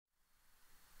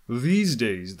These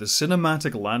days, the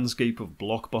cinematic landscape of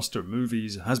blockbuster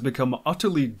movies has become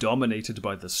utterly dominated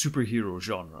by the superhero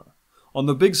genre. On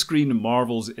the big screen,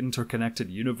 Marvel's interconnected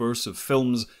universe of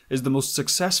films is the most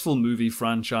successful movie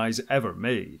franchise ever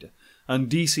made, and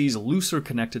DC's looser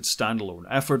connected standalone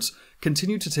efforts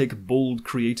continue to take bold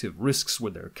creative risks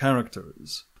with their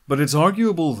characters. But it's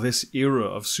arguable this era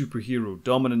of superhero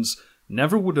dominance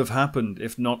never would have happened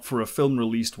if not for a film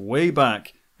released way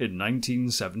back in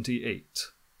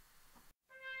 1978.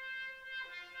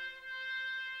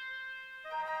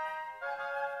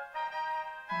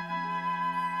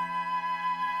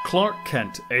 Clark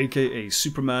Kent, aka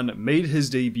Superman, made his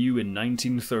debut in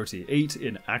 1938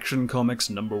 in Action Comics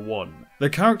 #1. The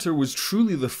character was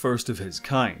truly the first of his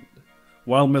kind.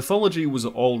 While mythology was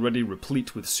already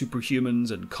replete with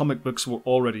superhumans and comic books were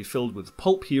already filled with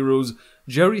pulp heroes,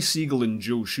 Jerry Siegel and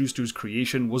Joe Shuster's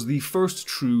creation was the first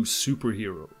true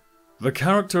superhero. The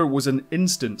character was an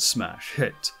instant smash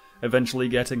hit, eventually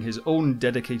getting his own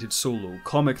dedicated solo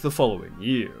comic the following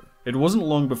year. It wasn't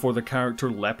long before the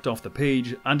character leapt off the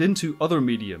page and into other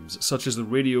mediums, such as the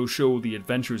radio show The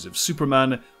Adventures of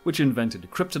Superman, which invented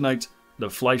kryptonite, the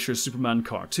Fleischer Superman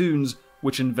cartoons,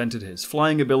 which invented his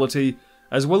flying ability,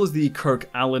 as well as the Kirk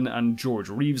Alyn and George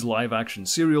Reeves live-action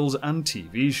serials and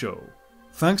TV show.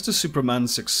 Thanks to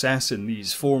Superman's success in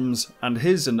these forms, and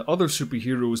his and other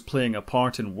superheroes playing a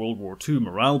part in World War II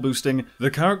morale boosting, the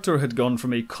character had gone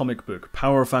from a comic book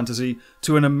power fantasy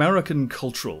to an American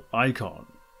cultural icon.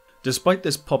 Despite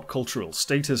this pop cultural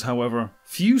status, however,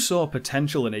 few saw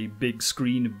potential in a big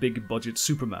screen, big budget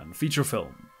Superman feature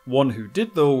film. One who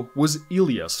did though was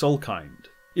Ilya Salkind.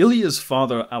 Ilya's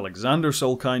father, Alexander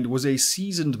Salkind, was a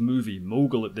seasoned movie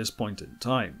mogul at this point in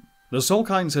time. The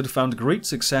Salkinds had found great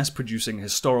success producing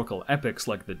historical epics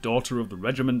like The Daughter of the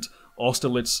Regiment,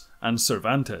 Austerlitz, and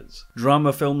Cervantes,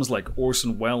 drama films like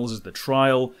Orson Welles' The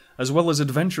Trial, as well as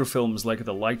adventure films like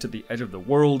The Light at the Edge of the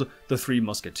World, The Three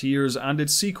Musketeers, and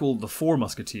its sequel, The Four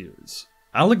Musketeers.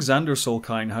 Alexander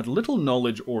Salkind had little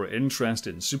knowledge or interest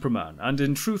in Superman, and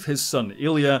in truth his son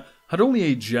Ilya had only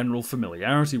a general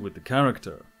familiarity with the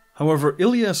character. However,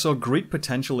 Ilya saw great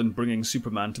potential in bringing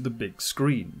Superman to the big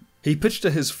screen. He pitched to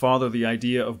his father the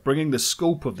idea of bringing the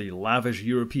scope of the lavish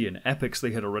European epics they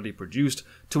had already produced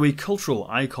to a cultural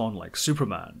icon like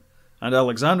Superman, and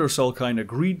Alexander Salkind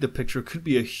agreed the picture could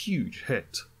be a huge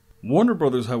hit. Warner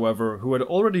Brothers, however, who had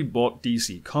already bought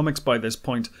DC Comics by this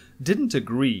point, didn't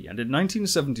agree, and in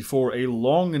 1974 a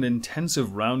long and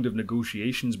intensive round of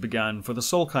negotiations began for the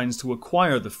Salkinds to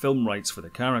acquire the film rights for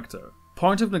the character.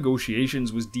 Part of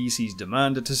negotiations was DC's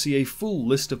demand to see a full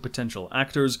list of potential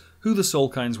actors who the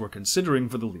Salkinds were considering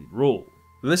for the lead role.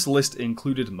 This list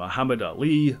included Muhammad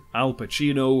Ali, Al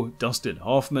Pacino, Dustin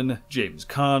Hoffman, James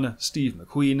Caan, Steve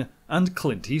McQueen, and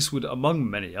Clint Eastwood, among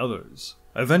many others.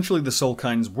 Eventually the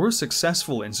Salkinds were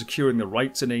successful in securing the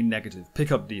rights in a negative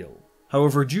pickup deal.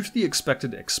 However, due to the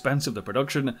expected expense of the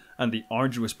production and the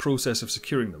arduous process of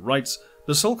securing the rights,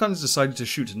 the Salkinds decided to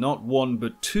shoot not one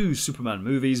but two Superman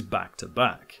movies back to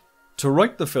back. To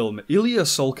write the film, Ilya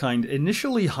Salkind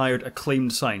initially hired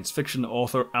acclaimed science fiction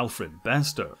author Alfred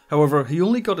Bester. However, he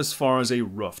only got as far as a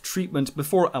rough treatment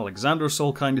before Alexander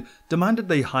Salkind demanded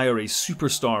they hire a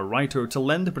superstar writer to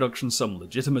lend the production some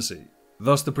legitimacy.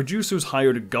 Thus, the producers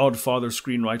hired Godfather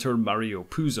screenwriter Mario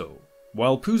Puzo.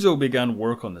 While Puzo began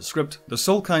work on the script, the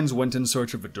Salkinds went in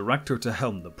search of a director to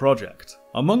helm the project.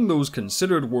 Among those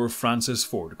considered were Francis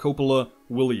Ford Coppola,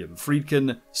 William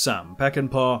Friedkin, Sam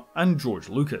Peckinpah, and George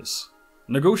Lucas.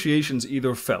 Negotiations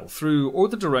either fell through or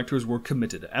the directors were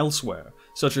committed elsewhere,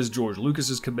 such as George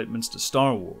Lucas's commitments to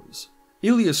Star Wars.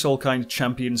 Ilya Salkind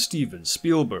championed Steven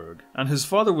Spielberg, and his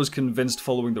father was convinced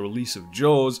following the release of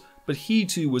Jaws, but he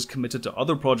too was committed to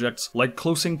other projects like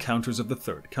Close Encounters of the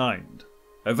Third Kind.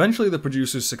 Eventually the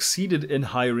producers succeeded in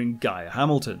hiring Guy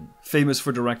Hamilton, famous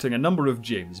for directing a number of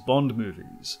James Bond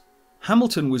movies.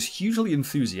 Hamilton was hugely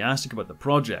enthusiastic about the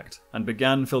project, and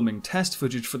began filming test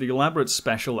footage for the elaborate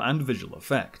special and visual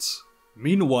effects.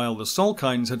 Meanwhile, the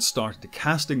Salkinds had started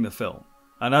casting the film,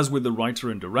 and as with the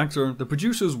writer and director, the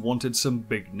producers wanted some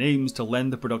big names to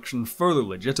lend the production further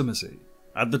legitimacy.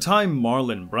 At the time,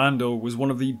 Marlon Brando was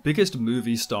one of the biggest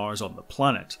movie stars on the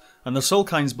planet, and the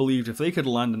Salkinds believed if they could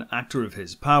land an actor of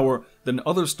his power, then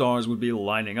other stars would be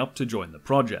lining up to join the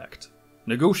project.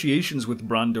 Negotiations with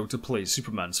Brando to play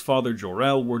Superman's father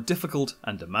Jor-El were difficult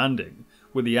and demanding,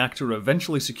 with the actor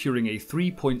eventually securing a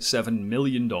 $3.7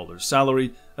 million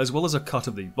salary as well as a cut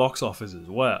of the box office as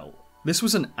well. This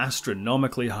was an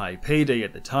astronomically high payday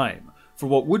at the time, for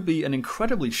what would be an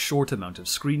incredibly short amount of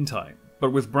screen time.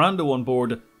 But with Brando on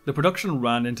board, the production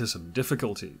ran into some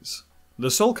difficulties. The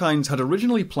Salkinds had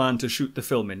originally planned to shoot the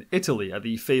film in Italy at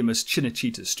the famous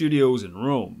Cinecittà Studios in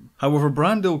Rome. However,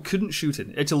 Brando couldn't shoot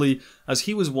in Italy as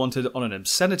he was wanted on an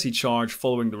obscenity charge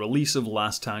following the release of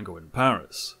Last Tango in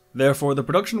Paris. Therefore, the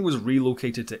production was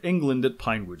relocated to England at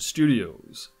Pinewood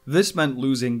Studios. This meant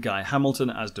losing Guy Hamilton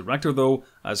as director though,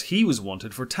 as he was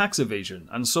wanted for tax evasion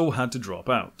and so had to drop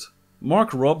out.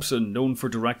 Mark Robson, known for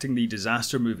directing the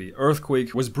disaster movie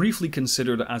Earthquake, was briefly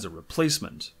considered as a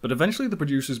replacement, but eventually the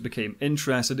producers became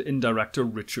interested in director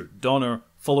Richard Donner,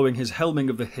 following his helming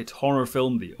of the hit horror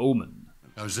film The Omen.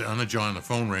 I was on the jaw and the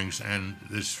phone rings, and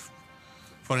this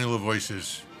funny little voice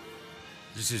says,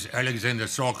 "This is Alexander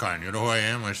Salkind, you know who I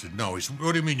am?" I said, "No." He said,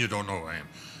 "What do you mean you don't know who I am?"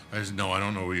 I said, "No, I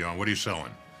don't know who you are. What are you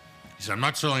selling?" He said, "I'm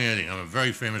not selling anything. I'm a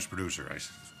very famous producer." I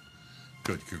said,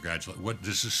 "Good, congratulations. What?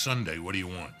 This is Sunday. What do you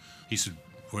want?" He said,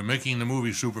 "We're making the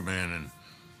movie Superman, and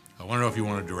I want to know if you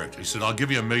want to direct." He said, "I'll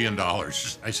give you $1 million. I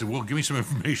said, "Well, give me some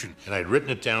information." And I'd written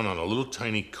it down on a little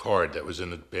tiny card that was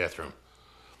in the bathroom.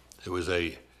 It was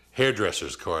a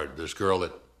hairdresser's card, this girl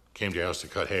that came to your house to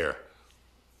cut hair.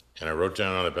 And I wrote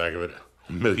down on the back of it,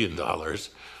 $1 million,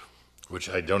 which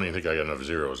I don't even think I got enough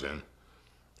zeros in.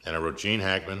 And I wrote Gene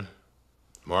Hackman,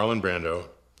 Marlon Brando,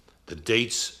 the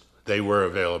dates they were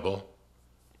available,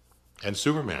 and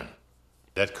Superman.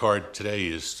 That card today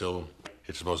is still,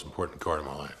 it's the most important card of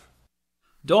my life.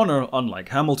 Donner, unlike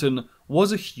Hamilton,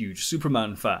 was a huge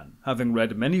Superman fan, having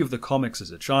read many of the comics as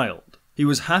a child. He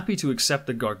was happy to accept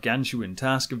the gargantuan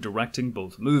task of directing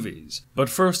both movies, but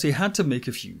first he had to make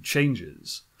a few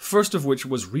changes. First of which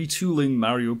was retooling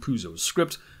Mario Puzo's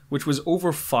script, which was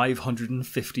over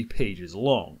 550 pages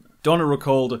long. Donner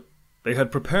recalled, "They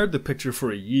had prepared the picture for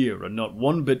a year and not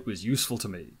one bit was useful to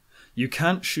me. You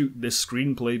can't shoot this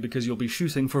screenplay because you'll be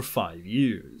shooting for 5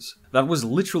 years. That was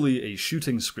literally a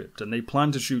shooting script and they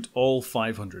planned to shoot all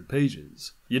 500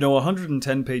 pages. You know,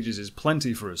 110 pages is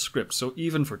plenty for a script, so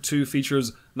even for 2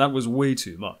 features, that was way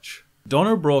too much."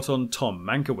 Donner brought on Tom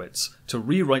Mankiewicz to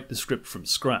rewrite the script from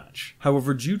scratch.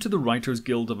 However, due to the Writers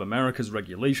Guild of America's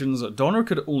regulations, Donner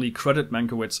could only credit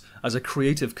Mankiewicz as a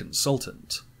creative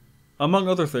consultant. Among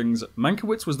other things,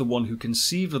 Mankiewicz was the one who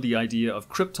conceived of the idea of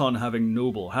Krypton having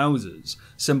noble houses,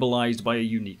 symbolized by a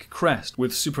unique crest,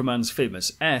 with Superman's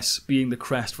famous S being the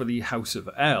crest for the House of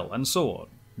L, and so on.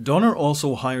 Donner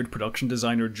also hired production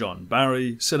designer John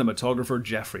Barry, cinematographer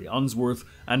Jeffrey Unsworth,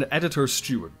 and editor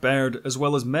Stuart Baird, as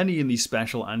well as many in the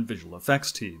special and visual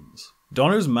effects teams.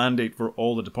 Donner's mandate for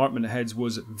all the department heads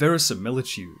was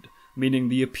verisimilitude, meaning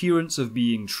the appearance of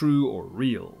being true or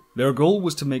real. Their goal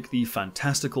was to make the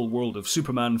fantastical world of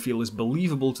Superman feel as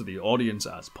believable to the audience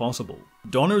as possible.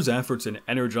 Donner's efforts in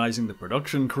energizing the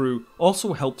production crew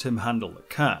also helped him handle the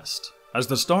cast. As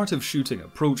the start of shooting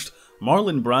approached,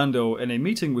 Marlon Brando, in a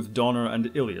meeting with Donner and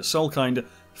Ilya Salkind,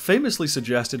 famously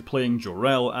suggested playing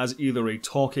Jor-El as either a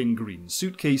talking green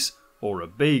suitcase or a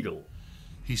bagel.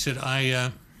 He said,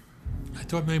 I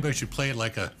thought maybe I should play it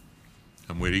like a,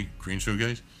 I'm witty, green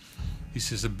suitcase. He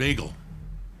says, a bagel.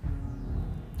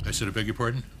 I said, I beg your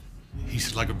pardon? He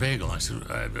said, like a bagel. I said,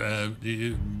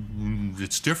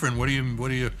 it's different. What do you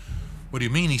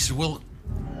mean? He said, well,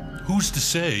 who's to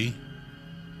say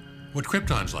what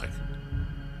Krypton's like?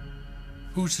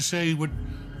 Who's to say what,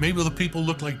 maybe the people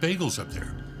look like bagels up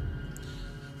there.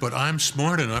 But I'm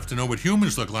smart enough to know what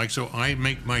humans look like, so I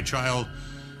make my child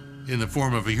in the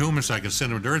form of a human so I can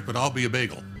send him to Earth, but I'll be a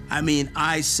bagel. I mean,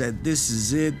 I said, this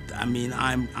is it. I mean,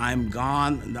 I'm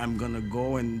gone, and I'm gonna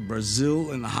go in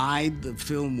Brazil and hide. The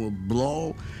film will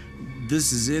blow.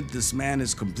 This is it. This man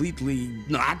is completely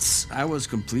nuts. I was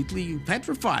completely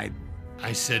petrified.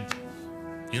 I said,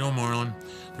 you know, Marlon,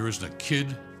 there isn't a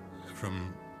kid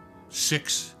from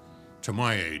 6 to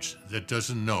my age that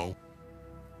doesn't know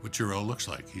what Jor-El looks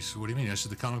like. He said, what do you mean? I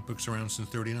said, the comic book's around since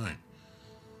 '39.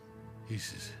 He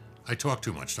says, I talk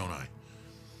too much, don't I?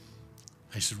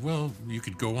 I said, well, you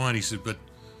could go on. He said, but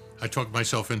I talked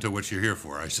myself into what you're here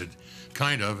for. I said,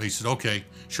 kind of. He said, okay,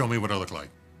 show me what I look like.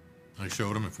 I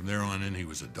showed him, and from there on in, he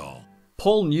was a doll.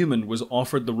 Paul Newman was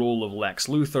offered the role of Lex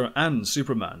Luthor and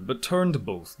Superman, but turned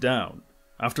both down.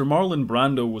 After Marlon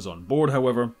Brando was on board,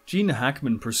 however, Gene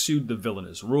Hackman pursued the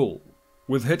villainous role.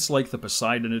 With hits like The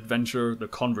Poseidon Adventure, The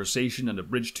Conversation, and A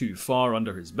Bridge Too Far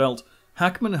under his belt,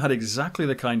 Hackman had exactly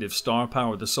the kind of star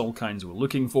power the Salkinds were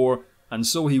looking for, and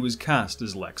so he was cast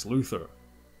as Lex Luthor.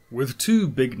 With 2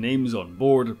 big names on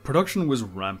board, production was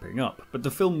ramping up, but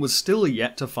the film was still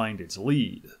yet to find its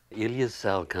lead. Ilya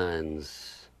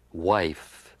Salkind's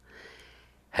wife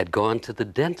had gone to the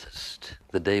dentist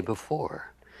the day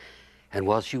before, and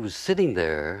while she was sitting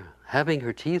there having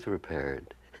her teeth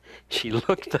repaired, she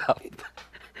looked up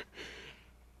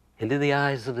into the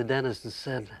eyes of the dentist and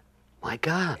said, my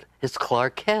God, it's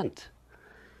Clark Kent.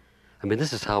 I mean,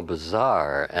 this is how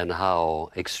bizarre and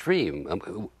how extreme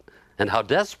and how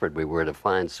desperate we were to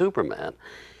find Superman.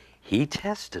 He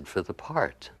tested for the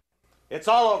part. It's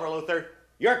all over, Luther.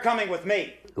 You're coming with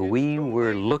me. We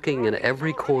were looking in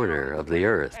every corner of the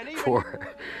earth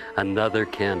for another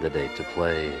candidate to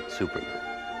play Superman.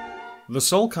 The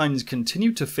Salkinds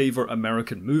continued to favour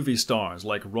American movie stars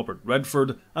like Robert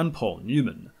Redford and Paul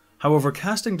Newman. However,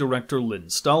 casting director Lynn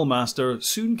Stahlmaster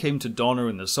soon came to Donner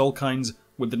and the Salkinds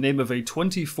with the name of a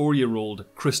 24-year-old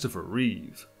Christopher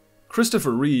Reeve.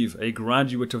 Christopher Reeve, a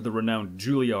graduate of the renowned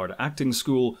Juilliard acting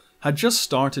school, had just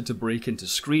started to break into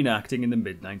screen acting in the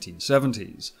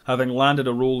mid-1970s, having landed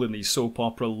a role in the soap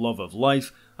opera Love of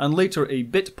Life and later a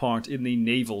bit part in the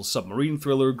naval submarine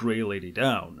thriller Grey Lady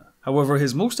Down. However,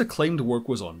 his most acclaimed work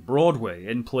was on Broadway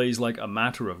in plays like A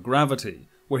Matter of Gravity,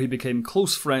 where he became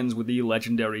close friends with the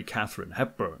legendary Katharine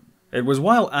Hepburn. It was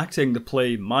while acting the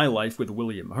play My Life with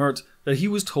William Hurt that he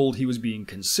was told he was being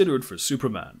considered for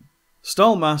Superman.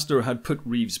 Stahlmaster had put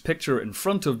Reeve's picture in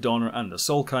front of Donner and the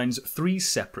Salkinds 3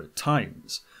 separate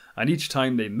times, and each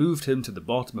time they moved him to the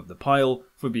bottom of the pile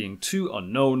for being too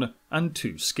unknown and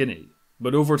too skinny.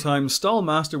 But over time,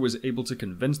 Stahlmaster was able to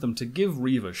convince them to give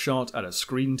Reeve a shot at a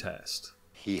screen test.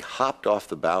 He hopped off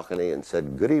the balcony and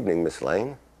said, "Good evening, Miss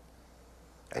Lane."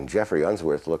 And Jeffrey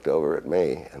Unsworth looked over at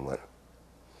me and went,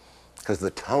 because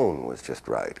the tone was just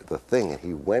right, the thing, and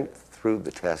he went through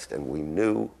the test and we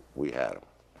knew we had him.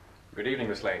 Good evening,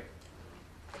 Miss Lane.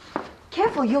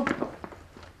 Careful, you'll...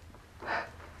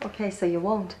 Okay, so you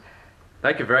won't.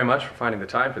 Thank you very much for finding the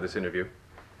time for this interview.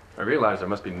 I realize there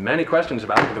must be many questions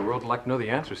about me the world would like to know the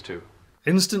answers to.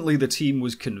 Instantly, the team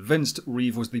was convinced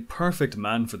Reeve was the perfect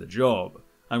man for the job,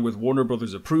 and with Warner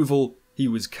Brothers' approval, he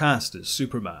was cast as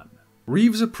Superman.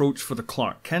 Reeve's approach for the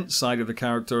Clark Kent side of the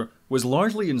character was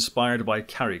largely inspired by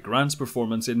Cary Grant's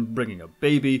performance in Bringing Up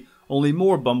Baby, only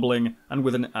more bumbling and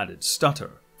with an added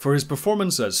stutter. For his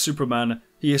performance as Superman,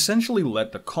 he essentially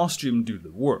let the costume do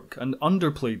the work and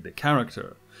underplayed the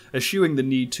character, eschewing the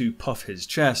need to puff his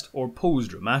chest or pose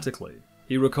dramatically.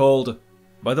 He recalled,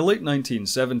 "By the late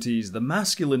 1970s, the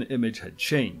masculine image had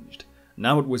changed.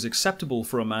 Now it was acceptable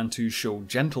for a man to show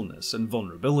gentleness and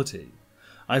vulnerability.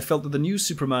 I felt that the new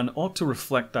Superman ought to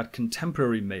reflect that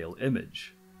contemporary male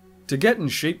image." To get in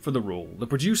shape for the role, the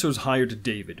producers hired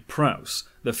David Prowse,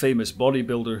 the famous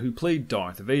bodybuilder who played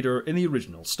Darth Vader in the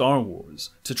original Star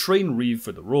Wars, to train Reeve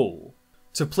for the role.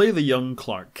 To play the young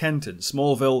Clark Kent in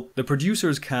Smallville, the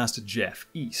producers cast Jeff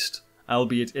East,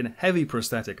 albeit in heavy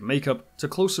prosthetic makeup to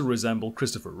closer resemble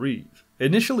Christopher Reeve.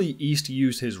 Initially, East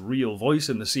used his real voice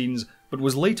in the scenes, but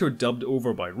was later dubbed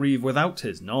over by Reeve without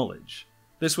his knowledge.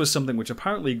 This was something which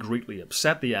apparently greatly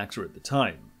upset the actor at the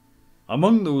time.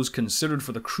 Among those considered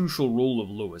for the crucial role of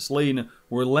Lois Lane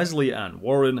were Leslie Ann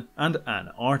Warren and Ann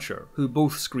Archer, who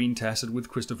both screen tested with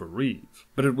Christopher Reeve.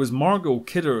 But it was Margot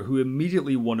Kidder who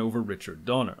immediately won over Richard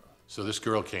Donner. So this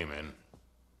girl came in,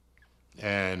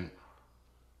 and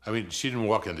I mean, she didn't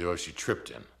walk in the door, she tripped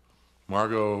in.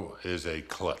 Margot is a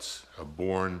klutz, a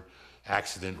born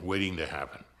accident waiting to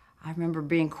happen. I remember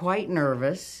being quite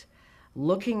nervous,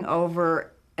 looking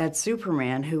over at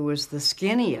Superman, who was the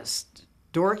skinniest,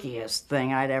 dorkiest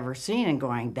thing I'd ever seen, and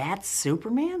going, "That's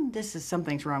Superman?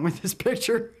 Something's wrong with this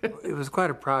picture." It was quite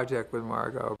a project with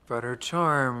Margot, but her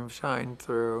charm shined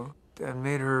through and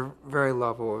made her very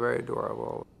lovable, very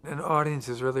adorable. And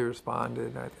audiences really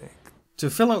responded, I think. To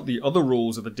fill out the other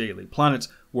roles of the Daily Planet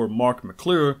were Mark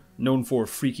McClure, known for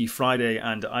Freaky Friday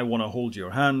and I Wanna Hold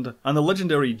Your Hand, and the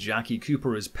legendary Jackie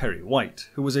Cooper as Perry White,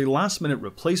 who was a last-minute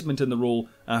replacement in the role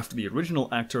after the original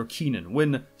actor Keenan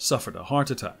Wynn suffered a heart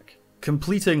attack.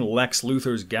 Completing Lex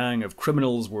Luthor's gang of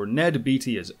criminals were Ned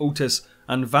Beatty as Otis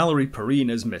and Valerie Perrine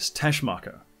as Miss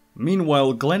Teschmacher.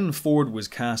 Meanwhile, Glenn Ford was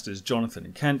cast as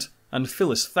Jonathan Kent, and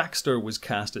Phyllis Thaxter was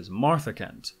cast as Martha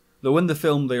Kent, though in the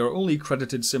film they are only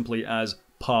credited simply as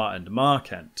Pa and Ma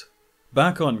Kent.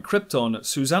 Back on Krypton,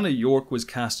 Susanna York was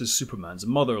cast as Superman's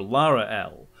mother, Lara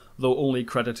L., though only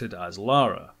credited as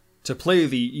Lara. To play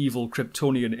the evil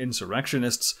Kryptonian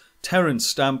insurrectionists, Terrence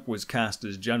Stamp was cast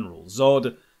as General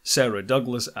Zod, Sarah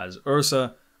Douglas as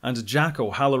Ursa, and Jack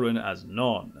O'Halloran as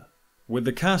Non. With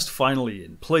the cast finally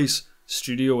in place,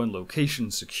 studio and location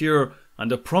secure,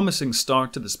 and a promising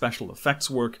start to the special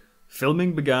effects work,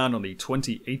 filming began on the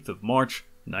 28th of March,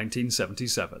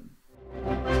 1977.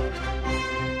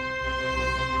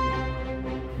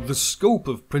 The scope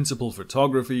of principal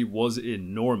photography was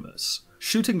enormous.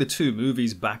 Shooting the two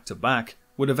movies back to back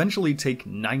would eventually take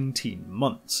 19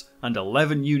 months, and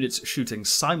 11 units shooting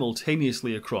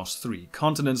simultaneously across 3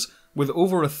 continents with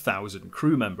over 1,000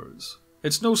 crew members.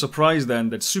 It's no surprise then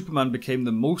that Superman became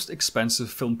the most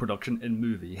expensive film production in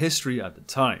movie history at the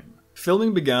time.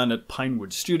 Filming began at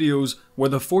Pinewood Studios, where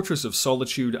the Fortress of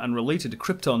Solitude and related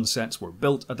Krypton sets were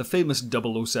built at the famous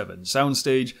 007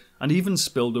 soundstage, and even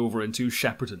spilled over into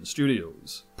Shepperton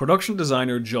Studios. Production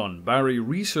designer John Barry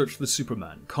researched the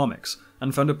Superman comics,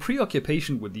 and found a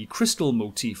preoccupation with the crystal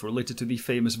motif related to the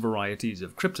famous varieties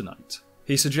of kryptonite.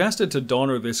 He suggested to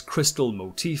Donner this crystal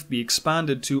motif be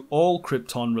expanded to all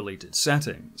Krypton-related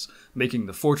settings, making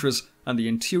the fortress and the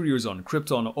interiors on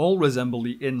Krypton all resemble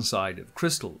the inside of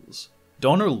crystals.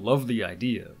 Donner loved the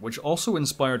idea, which also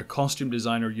inspired costume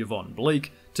designer Yvonne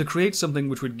Blake to create something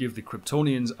which would give the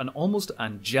Kryptonians an almost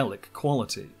angelic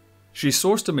quality. She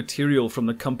sourced a material from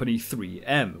the company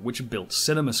 3M, which built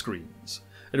cinema screens.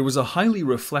 It was a highly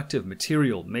reflective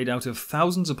material made out of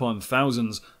thousands upon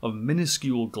thousands of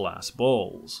minuscule glass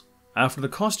balls. After the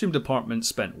costume department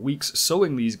spent weeks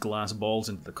sewing these glass balls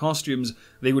into the costumes,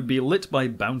 they would be lit by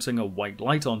bouncing a white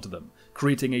light onto them,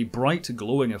 creating a bright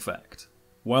glowing effect.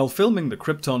 While filming the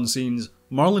Krypton scenes,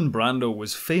 Marlon Brando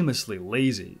was famously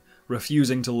lazy,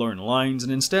 refusing to learn lines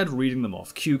and instead reading them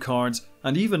off cue cards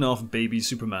and even off baby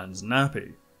Superman's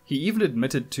nappy. He even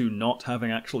admitted to not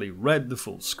having actually read the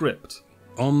full script.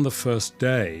 On the first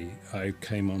day, I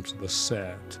came onto the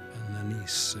set, and then he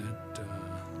said,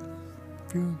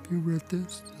 have you read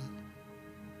this?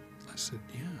 I said,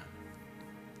 yeah.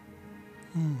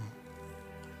 He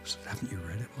said, haven't you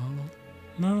read it, Marlon?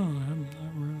 No, I haven't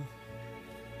read it.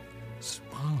 I said,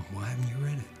 Marlon, why haven't you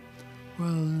read it?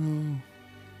 Well,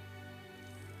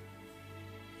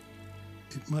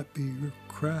 it might be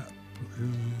crap,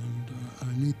 and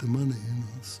I need the money,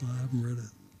 so I haven't read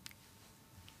it.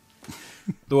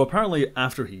 Though apparently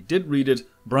after he did read it,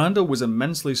 Brando was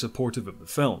immensely supportive of the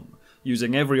film,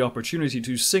 using every opportunity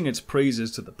to sing its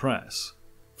praises to the press.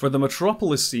 For the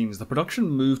Metropolis scenes, the production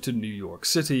moved to New York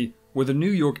City, where the New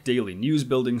York Daily News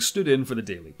building stood in for the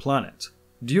Daily Planet.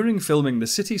 During filming, the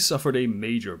city suffered a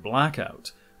major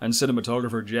blackout, and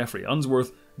cinematographer Jeffrey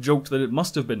Unsworth joked that it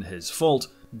must have been his fault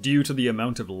due to the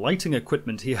amount of lighting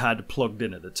equipment he had plugged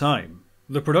in at the time.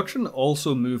 The production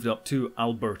also moved up to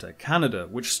Alberta, Canada,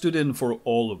 which stood in for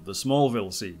all of the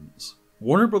Smallville scenes.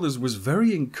 Warner Brothers was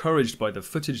very encouraged by the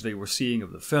footage they were seeing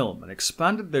of the film and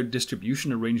expanded their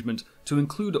distribution arrangement to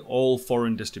include all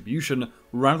foreign distribution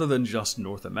rather than just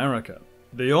North America.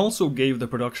 They also gave the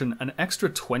production an extra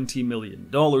 $20 million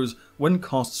when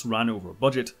costs ran over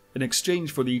budget in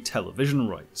exchange for the television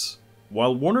rights.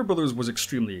 While Warner Brothers was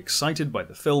extremely excited by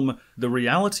the film, the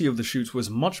reality of the shoots was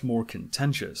much more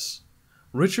contentious.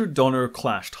 Richard Donner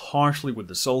clashed harshly with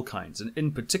the Salkinds, and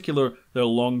in particular their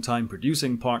longtime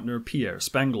producing partner Pierre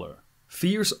Spengler.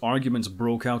 Fierce arguments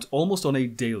broke out almost on a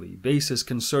daily basis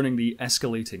concerning the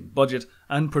escalating budget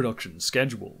and production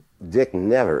schedule. Dick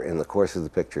never, in the course of the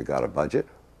picture, got a budget.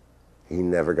 He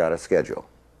never got a schedule.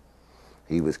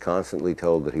 He was constantly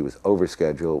told that he was over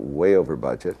schedule, way over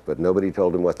budget, but nobody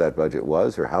told him what that budget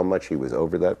was or how much he was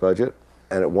over that budget.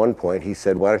 And at one point he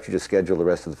said, why don't you just schedule the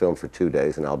rest of the film for 2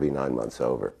 days and I'll be 9 months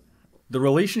over. The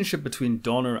relationship between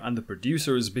Donner and the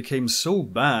producers became so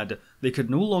bad they could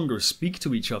no longer speak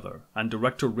to each other, and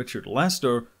director Richard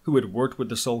Lester, who had worked with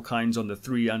the Salkinds on the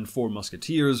 3 and 4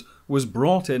 Musketeers, was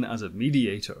brought in as a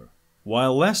mediator.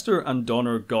 While Lester and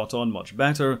Donner got on much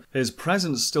better, his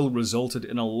presence still resulted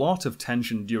in a lot of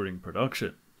tension during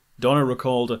production. Donner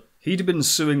recalled, he'd been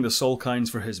suing the Salkinds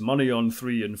for his money on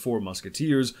 3 and 4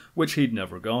 Musketeers, which he'd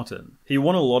never gotten. He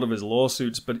won a lot of his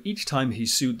lawsuits, but each time he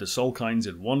sued the Salkinds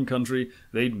in one country,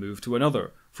 they'd move to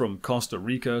another, from Costa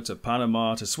Rica to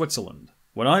Panama to Switzerland.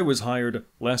 When I was hired,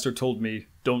 Lester told me,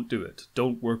 don't do it,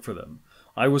 don't work for them.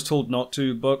 I was told not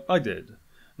to, but I did.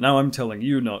 Now I'm telling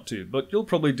you not to, but you'll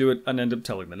probably do it and end up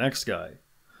telling the next guy.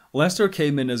 Lester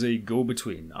came in as a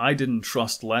go-between. I didn't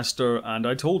trust Lester, and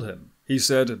I told him. He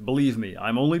said, believe me,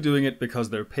 I'm only doing it because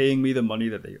they're paying me the money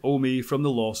that they owe me from the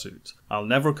lawsuit. I'll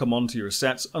never come onto your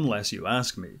sets unless you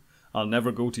ask me. I'll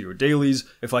never go to your dailies.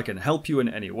 If I can help you in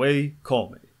any way, call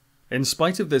me. In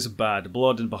spite of this bad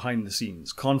blood and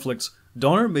behind-the-scenes conflicts,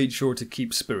 Donner made sure to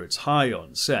keep spirits high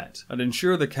on set and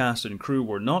ensure the cast and crew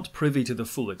were not privy to the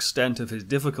full extent of his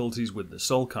difficulties with the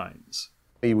Salkinds.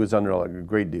 He was under a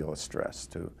great deal of stress,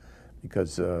 too,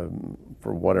 because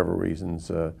for whatever reasons,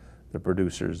 the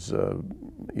producers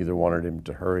either wanted him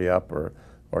to hurry up or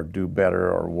do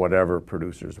better or whatever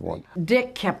producers want.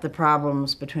 Dick kept the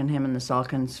problems between him and the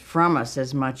Salkinds from us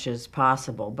as much as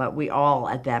possible, but we all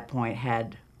at that point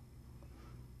had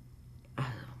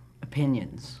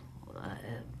opinions,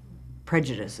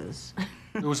 prejudices.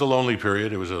 It was a lonely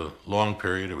period. It was a long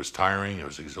period. It was tiring. It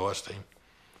was exhausting.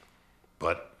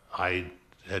 But I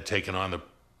had taken on the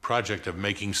project of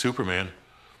making Superman,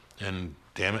 and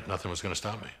damn it, nothing was going to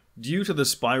stop me. Due to the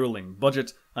spiraling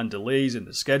budget and delays in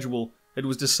the schedule, it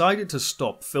was decided to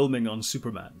stop filming on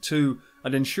Superman 2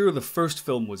 and ensure the first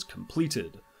film was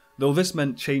completed, though this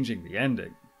meant changing the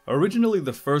ending. Originally,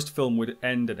 the first film would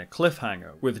end in a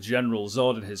cliffhanger, with General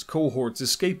Zod and his cohorts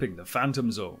escaping the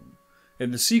Phantom Zone.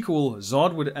 In the sequel,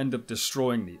 Zod would end up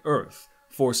destroying the Earth,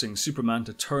 forcing Superman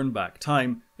to turn back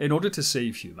time in order to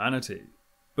save humanity.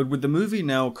 But with the movie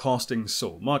now costing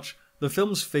so much, the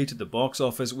film's fate at the box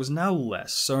office was now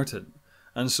less certain,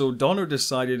 and so Donner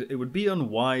decided it would be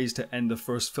unwise to end the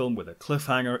first film with a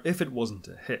cliffhanger if it wasn't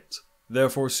a hit.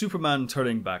 Therefore, Superman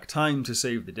turning back time to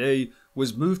save the day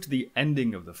was moved to the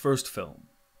ending of the first film.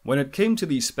 When it came to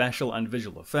the special and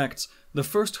visual effects, the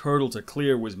first hurdle to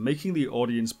clear was making the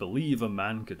audience believe a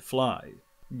man could fly.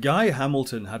 Guy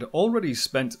Hamilton had already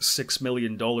spent $6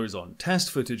 million on test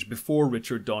footage before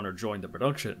Richard Donner joined the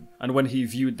production, and when he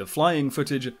viewed the flying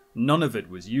footage, none of it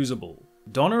was usable.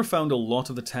 Donner found a lot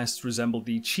of the tests resembled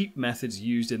the cheap methods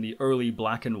used in the early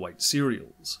black and white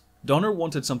serials. Donner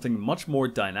wanted something much more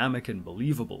dynamic and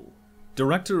believable.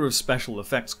 Director of special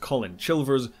effects Colin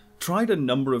Chilvers tried a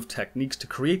number of techniques to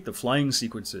create the flying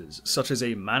sequences, such as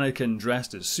a mannequin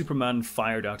dressed as Superman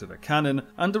fired out of a cannon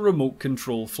and a remote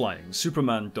control flying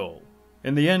Superman doll.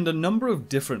 In the end, a number of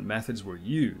different methods were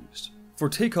used. For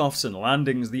takeoffs and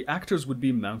landings, the actors would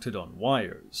be mounted on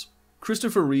wires.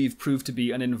 Christopher Reeve proved to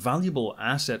be an invaluable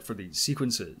asset for these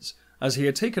sequences, as he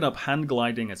had taken up hand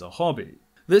gliding as a hobby.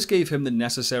 This gave him the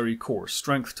necessary core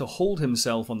strength to hold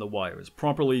himself on the wires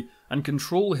properly and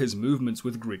control his movements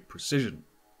with great precision.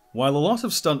 While a lot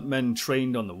of stuntmen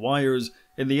trained on the wires,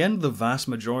 in the end the vast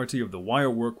majority of the wire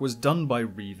work was done by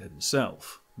Reeve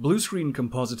himself. Blue screen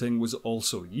compositing was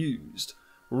also used.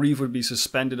 Reeve would be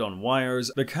suspended on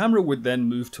wires, the camera would then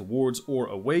move towards or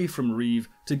away from Reeve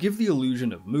to give the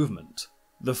illusion of movement.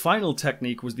 The final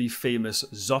technique was the famous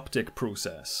Zoptic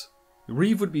process.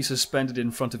 Reeve would be suspended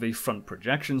in front of a front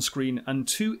projection screen, and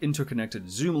two interconnected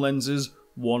zoom lenses,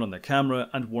 one on the camera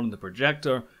and one on the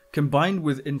projector, combined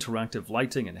with interactive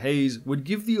lighting and haze, would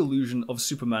give the illusion of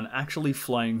Superman actually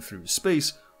flying through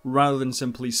space rather than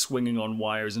simply swinging on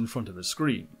wires in front of a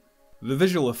screen. The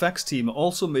visual effects team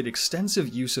also made extensive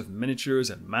use of miniatures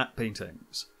and matte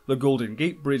paintings. The Golden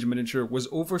Gate Bridge miniature was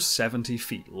over 70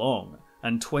 feet long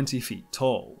and 20 feet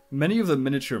tall. Many of the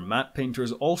miniature matte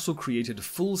painters also created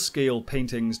full-scale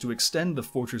paintings to extend the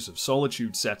Fortress of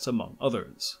Solitude sets, among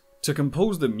others. To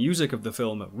compose the music of the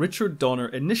film, Richard Donner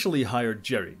initially hired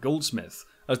Jerry Goldsmith,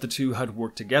 as the two had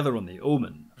worked together on The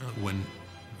Omen. When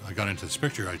I got into this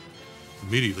picture, I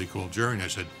immediately called Jerry and I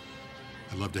said,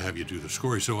 I'd love to have you do the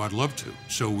score. He said, I'd love to.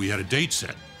 So we had a date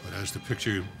set, but as the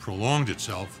picture prolonged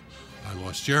itself, I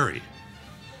lost Jerry.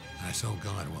 And I said, oh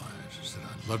God, why? I said,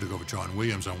 I'd love to go with John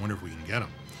Williams. I wonder if we can get him.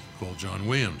 Called John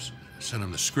Williams, sent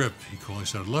him the script. He called and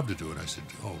said, I'd love to do it. I said,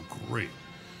 oh, great.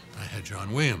 I had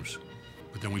John Williams.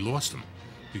 But then we lost him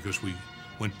because we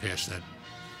went past that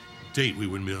date. We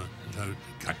wouldn't be able to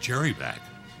got Jerry back.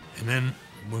 And then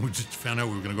when we just found out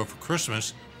we were going to go for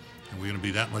Christmas and we were going to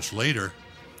be that much later,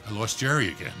 I lost Jerry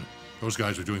again. Those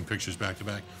guys were doing pictures back to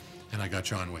back, and I got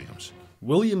John Williams.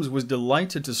 Williams was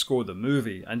delighted to score the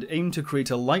movie and aimed to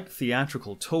create a light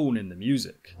theatrical tone in the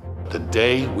music. The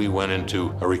day we went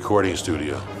into a recording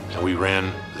studio and we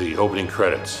ran the opening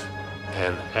credits,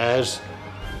 and as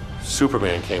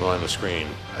Superman came on the screen,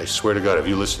 I swear to God, if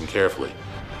you listen carefully,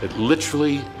 it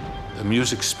literally, the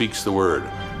music speaks the word.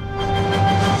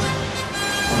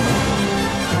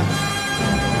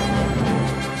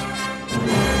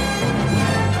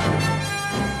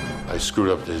 I screwed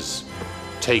up his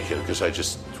take because I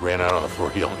just ran out on the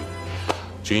floor yelling,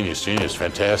 genius, genius,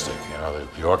 fantastic. You know,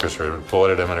 the orchestra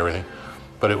applauded him and everything.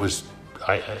 But it was,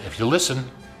 if you listen,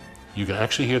 you can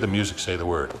actually hear the music say the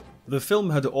word. The film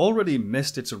had already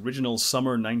missed its original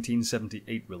summer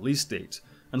 1978 release date,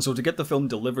 and so to get the film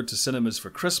delivered to cinemas for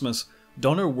Christmas,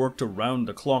 Donner worked around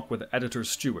the clock with editor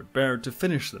Stuart Baird to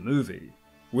finish the movie.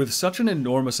 With such an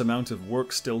enormous amount of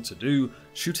work still to do,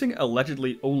 shooting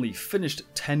allegedly only finished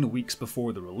 10 weeks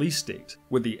before the release date,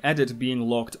 with the edit being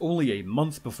locked only a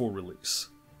month before release.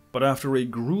 But after a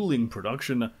grueling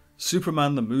production,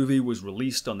 Superman the movie was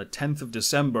released on the 10th of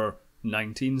December,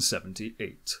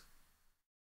 1978.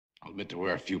 I'll admit there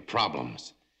were a few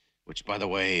problems, which, by the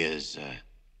way, is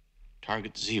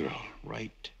target 0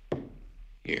 right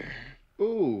here.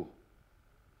 Ooh.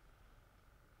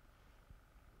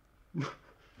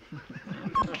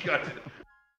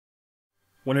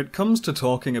 When it comes to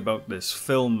talking about this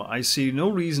film, I see no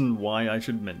reason why I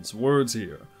should mince words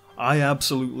here. I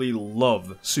absolutely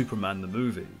love Superman the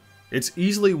movie. It's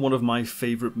easily one of my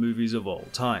favourite movies of all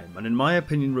time, and in my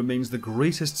opinion remains the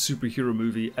greatest superhero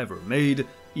movie ever made,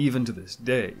 even to this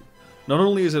day. Not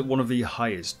only is it one of the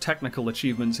highest technical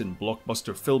achievements in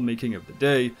blockbuster filmmaking of the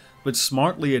day, but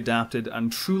smartly adapted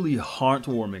and truly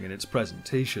heartwarming in its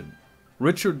presentation.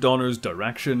 Richard Donner's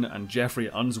direction and Jeffrey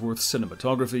Unsworth's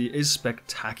cinematography is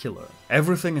spectacular.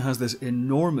 Everything has this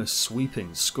enormous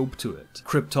sweeping scope to it.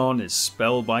 Krypton is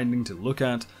spellbinding to look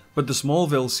at, but the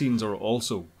Smallville scenes are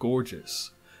also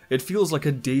gorgeous. It feels like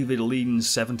a David Lean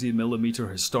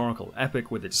 70mm historical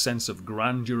epic with its sense of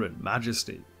grandeur and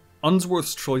majesty.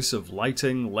 Unsworth's choice of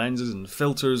lighting, lenses and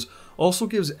filters also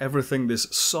gives everything this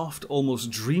soft,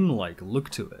 almost dreamlike look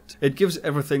to it. It gives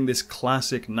everything this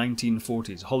classic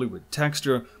 1940s Hollywood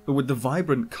texture, but with the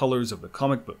vibrant colours of the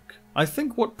comic book. I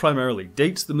think what primarily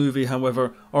dates the movie,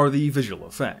 however, are the visual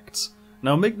effects.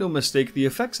 Now make no mistake, the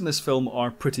effects in this film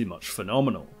are pretty much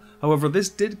phenomenal. However, this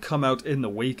did come out in the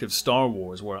wake of Star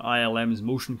Wars, where ILM's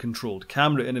motion-controlled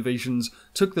camera innovations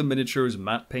took the miniatures,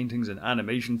 matte paintings and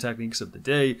animation techniques of the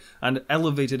day and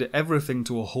elevated everything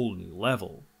to a whole new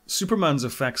level. Superman's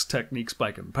effects techniques,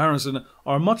 by comparison,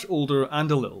 are much older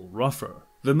and a little rougher.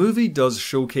 The movie does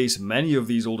showcase many of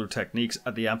these older techniques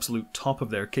at the absolute top of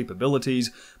their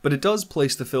capabilities, but it does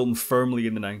place the film firmly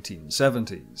in the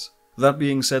 1970s. That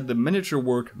being said, the miniature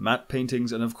work, matte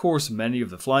paintings, and of course many of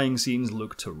the flying scenes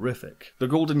look terrific. The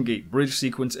Golden Gate Bridge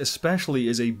sequence especially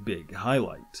is a big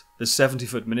highlight. The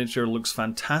 70-foot miniature looks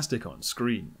fantastic on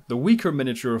screen. The weaker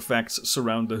miniature effects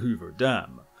surround the Hoover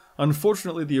Dam.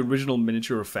 Unfortunately, the original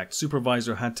miniature effects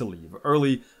supervisor had to leave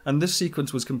early, and this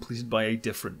sequence was completed by a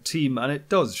different team, and it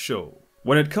does show.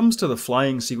 When it comes to the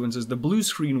flying sequences, the blue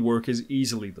screen work is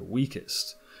easily the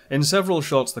weakest. In several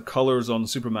shots, the colours on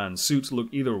Superman's suit look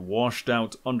either washed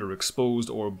out, underexposed,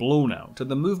 or blown out,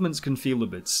 and the movements can feel a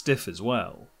bit stiff as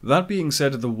well. That being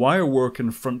said, the wire work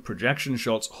and front projection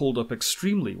shots hold up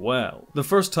extremely well. The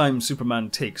first time Superman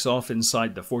takes off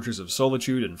inside the Fortress of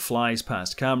Solitude and flies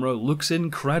past camera looks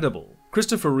incredible.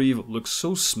 Christopher Reeve looks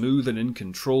so smooth and in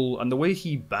control, and the way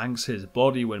he banks his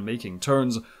body when making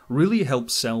turns really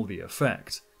helps sell the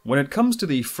effect. When it comes to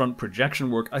the front projection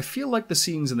work, I feel like the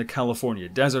scenes in the California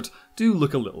desert do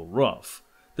look a little rough.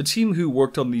 The team who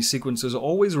worked on these sequences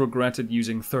always regretted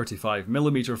using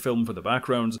 35mm film for the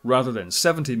backgrounds rather than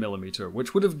 70mm,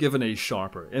 which would have given a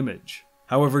sharper image.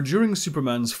 However, during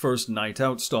Superman's first night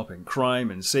out stopping crime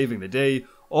and saving the day,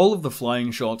 all of the flying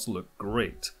shots look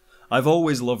great. I've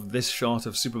always loved this shot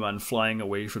of Superman flying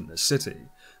away from the city.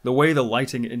 The way the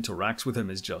lighting interacts with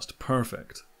him is just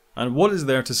perfect. And what is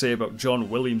there to say about John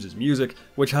Williams' music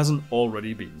which hasn't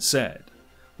already been said?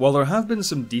 While there have been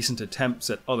some decent attempts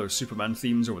at other Superman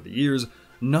themes over the years,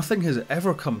 nothing has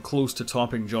ever come close to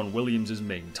topping John Williams'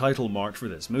 main title march for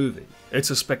this movie. It's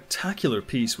a spectacular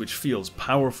piece which feels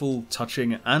powerful,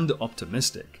 touching, and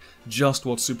optimistic, just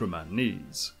what Superman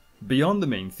needs. Beyond the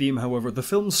main theme, however, the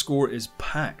film's score is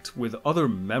packed with other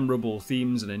memorable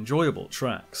themes and enjoyable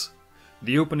tracks.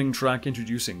 The opening track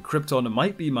introducing Krypton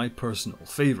might be my personal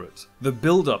favourite. The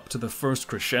build-up to the first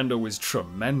crescendo is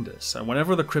tremendous, and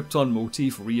whenever the Krypton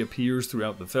motif reappears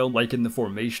throughout the film, like in the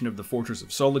formation of the Fortress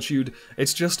of Solitude,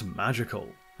 it's just magical.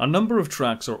 A number of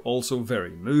tracks are also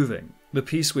very moving. The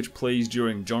piece which plays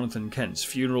during Jonathan Kent's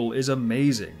funeral is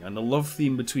amazing, and the love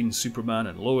theme between Superman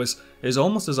and Lois is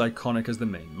almost as iconic as the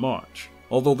main march.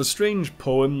 Although the strange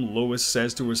poem Lois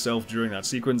says to herself during that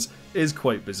sequence is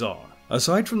quite bizarre.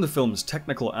 Aside from the film's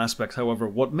technical aspect, however,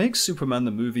 what makes Superman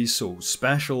the movie so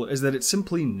special is that it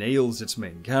simply nails its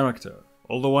main character.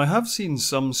 Although I have seen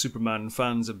some Superman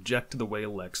fans object to the way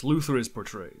Lex Luthor is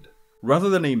portrayed. Rather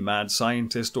than a mad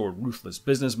scientist or ruthless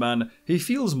businessman, he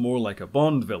feels more like a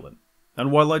Bond villain.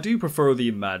 And while I do prefer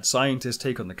the mad scientist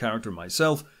take on the character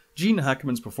myself, Gene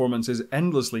Hackman's performance is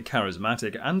endlessly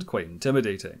charismatic and quite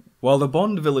intimidating. While the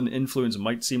Bond villain influence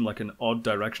might seem like an odd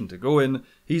direction to go in,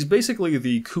 he's basically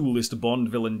the coolest Bond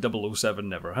villain 007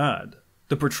 never had.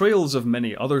 The portrayals of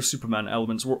many other Superman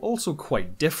elements were also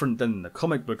quite different than in the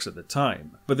comic books at the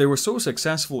time, but they were so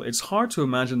successful it's hard to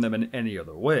imagine them in any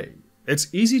other way.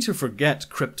 It's easy to forget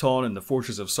Krypton and the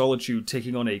Fortress of Solitude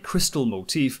taking on a crystal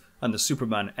motif and the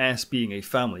Superman S being a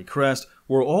family crest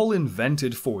were all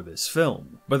invented for this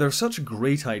film. But they're such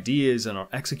great ideas and are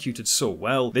executed so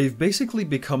well, they've basically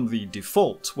become the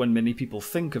default when many people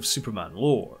think of Superman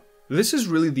lore. This is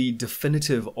really the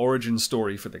definitive origin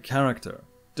story for the character.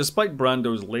 Despite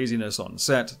Brando's laziness on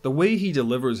set, the way he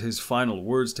delivers his final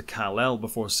words to Kal-El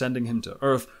before sending him to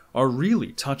Earth are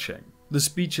really touching. The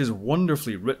speech is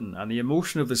wonderfully written, and the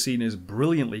emotion of the scene is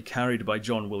brilliantly carried by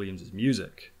John Williams'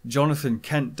 music. Jonathan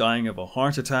Kent dying of a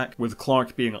heart attack, with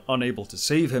Clark being unable to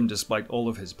save him despite all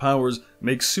of his powers,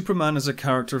 makes Superman as a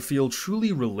character feel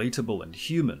truly relatable and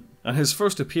human. And his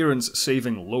first appearance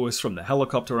saving Lois from the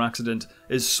helicopter accident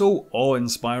is so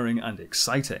awe-inspiring and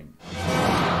exciting.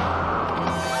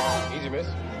 Easy, miss.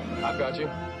 I've got you.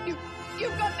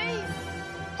 You've got me!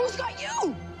 Who's got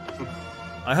you?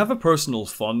 I have a personal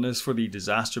fondness for the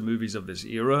disaster movies of this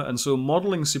era, and so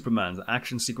modelling Superman's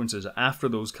action sequences after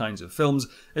those kinds of films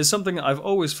is something I've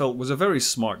always felt was a very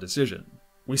smart decision.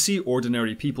 We see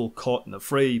ordinary people caught in the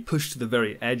fray, pushed to the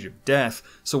very edge of death,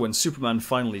 so when Superman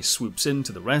finally swoops in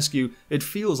to the rescue, it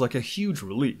feels like a huge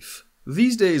relief.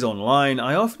 These days online,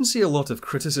 I often see a lot of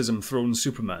criticism thrown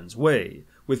Superman's way,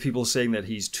 with people saying that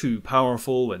he's too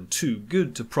powerful and too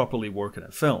good to properly work in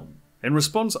a film. In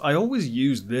response, I always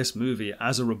use this movie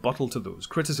as a rebuttal to those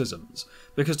criticisms,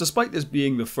 because despite this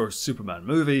being the first Superman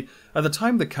movie, at the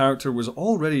time the character was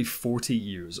already 40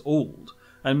 years old,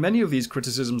 and many of these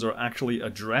criticisms are actually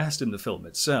addressed in the film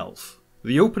itself.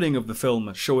 The opening of the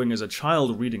film, showing as a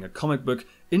child reading a comic book,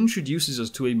 introduces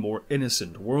us to a more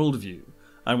innocent worldview,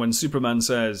 and when Superman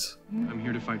says, "I'm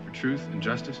here to fight for truth and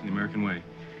justice in the American way,"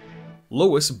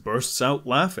 Lois bursts out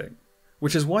laughing,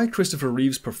 which is why Christopher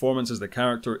Reeve's performance as the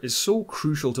character is so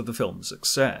crucial to the film's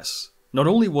success. Not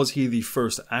only was he the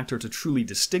first actor to truly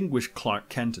distinguish Clark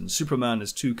Kent and Superman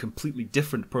as two completely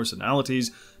different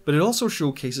personalities, but it also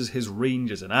showcases his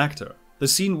range as an actor. The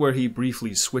scene where he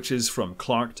briefly switches from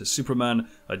Clark to Superman,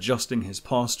 adjusting his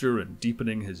posture and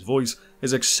deepening his voice,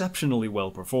 is exceptionally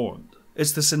well performed.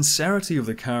 It's the sincerity of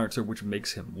the character which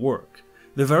makes him work.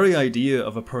 The very idea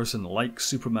of a person like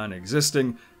Superman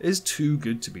existing is too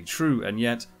good to be true, and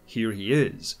yet here he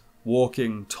is,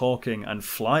 walking, talking, and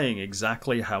flying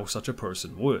exactly how such a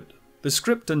person would. The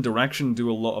script and direction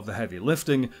do a lot of the heavy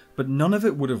lifting, but none of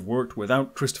it would have worked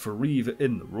without Christopher Reeve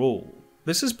in the role.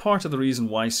 This is part of the reason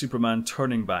why Superman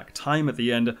turning back time at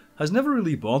the end has never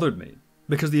really bothered me,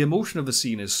 because the emotion of the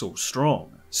scene is so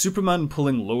strong. Superman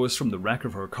pulling Lois from the wreck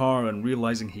of her car and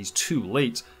realizing he's too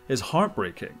late is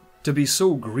heartbreaking. To be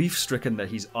so grief-stricken that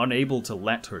he's unable to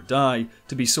let her die,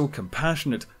 to be so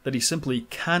compassionate that he simply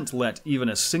can't let even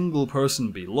a single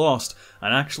person be lost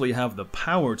and actually have the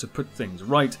power to put things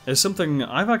right, is something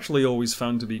I've actually always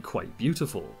found to be quite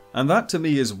beautiful. And that to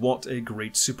me is what a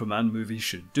great Superman movie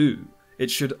should do.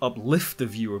 It should uplift the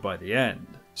viewer by the end.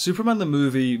 Superman the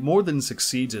movie more than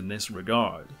succeeds in this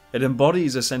regard. It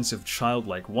embodies a sense of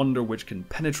childlike wonder which can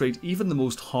penetrate even the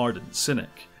most hardened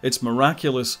cynic. It's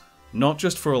miraculous, not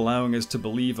just for allowing us to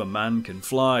believe a man can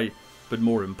fly, but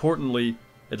more importantly,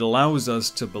 it allows us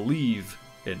to believe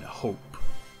in hope.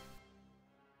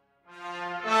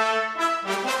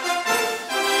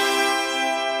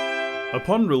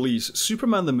 Upon release,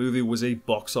 Superman the movie was a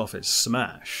box office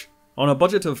smash. On a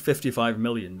budget of $55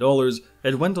 million,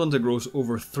 it went on to gross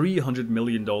over $300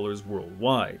 million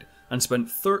worldwide, and spent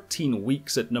 13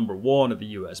 weeks at number 1 at the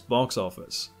US box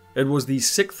office. It was the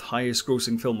 6th highest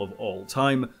grossing film of all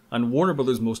time, and Warner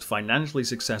Bros.' most financially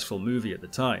successful movie at the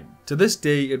time. To this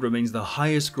day, it remains the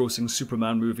highest grossing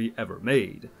Superman movie ever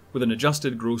made, with an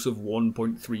adjusted gross of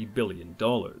 $1.3 billion.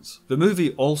 The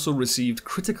movie also received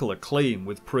critical acclaim,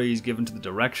 with praise given to the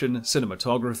direction,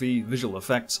 cinematography, visual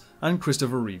effects, and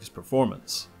Christopher Reeve's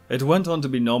performance. It went on to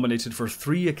be nominated for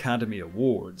 3 Academy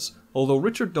Awards, although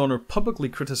Richard Donner publicly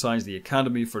criticised the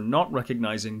Academy for not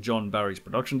recognising John Barry's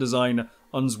production design,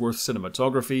 Unsworth's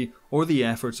cinematography, or the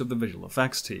efforts of the visual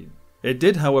effects team. It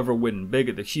did, however, win big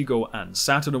at the Hugo and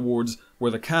Saturn Awards,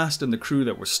 where the cast and the crew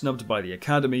that were snubbed by the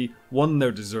Academy won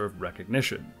their deserved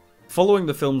recognition. Following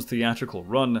the film's theatrical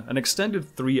run, an extended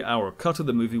 3-hour cut of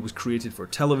the movie was created for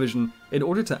television in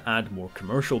order to add more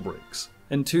commercial breaks.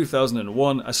 In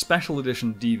 2001, a special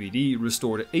edition DVD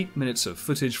restored 8 minutes of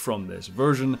footage from this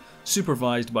version,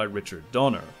 supervised by Richard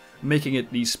Donner, making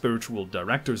it the spiritual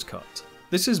director's cut.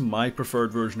 This is my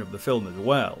preferred version of the film as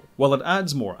well. While it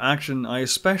adds more action, I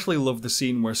especially love the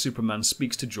scene where Superman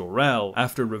speaks to Jor-El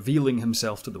after revealing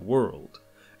himself to the world.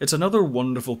 It's another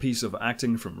wonderful piece of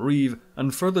acting from Reeve,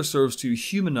 and further serves to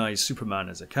humanize Superman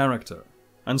as a character.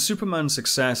 And Superman's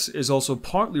success is also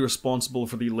partly responsible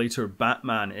for the later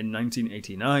Batman in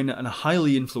 1989 and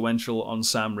highly influential on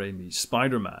Sam Raimi's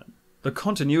Spider-Man. The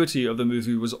continuity of the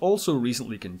movie was also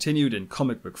recently continued in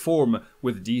comic book form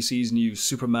with DC's new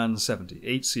Superman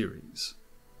 78 series.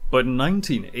 But in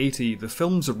 1980, the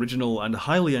film's original and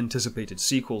highly anticipated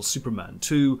sequel Superman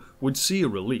 2 would see a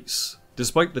release.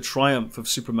 Despite the triumph of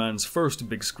Superman's first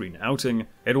big-screen outing,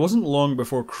 it wasn't long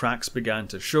before cracks began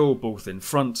to show both in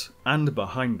front and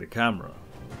behind the camera.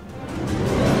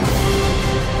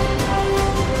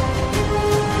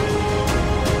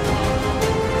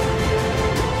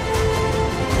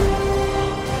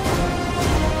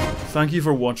 Thank you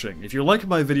for watching. If you like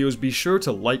my videos, be sure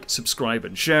to like, subscribe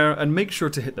and share, and make sure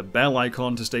to hit the bell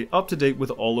icon to stay up to date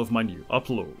with all of my new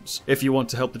uploads. If you want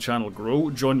to help the channel grow,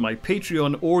 join my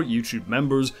Patreon or YouTube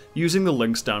members using the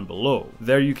links down below.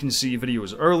 There you can see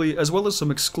videos early as well as some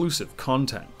exclusive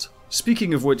content.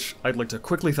 Speaking of which, I'd like to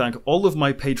quickly thank all of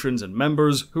my patrons and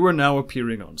members who are now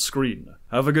appearing on screen.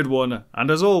 Have a good one, and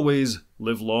as always,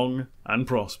 live long and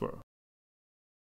prosper.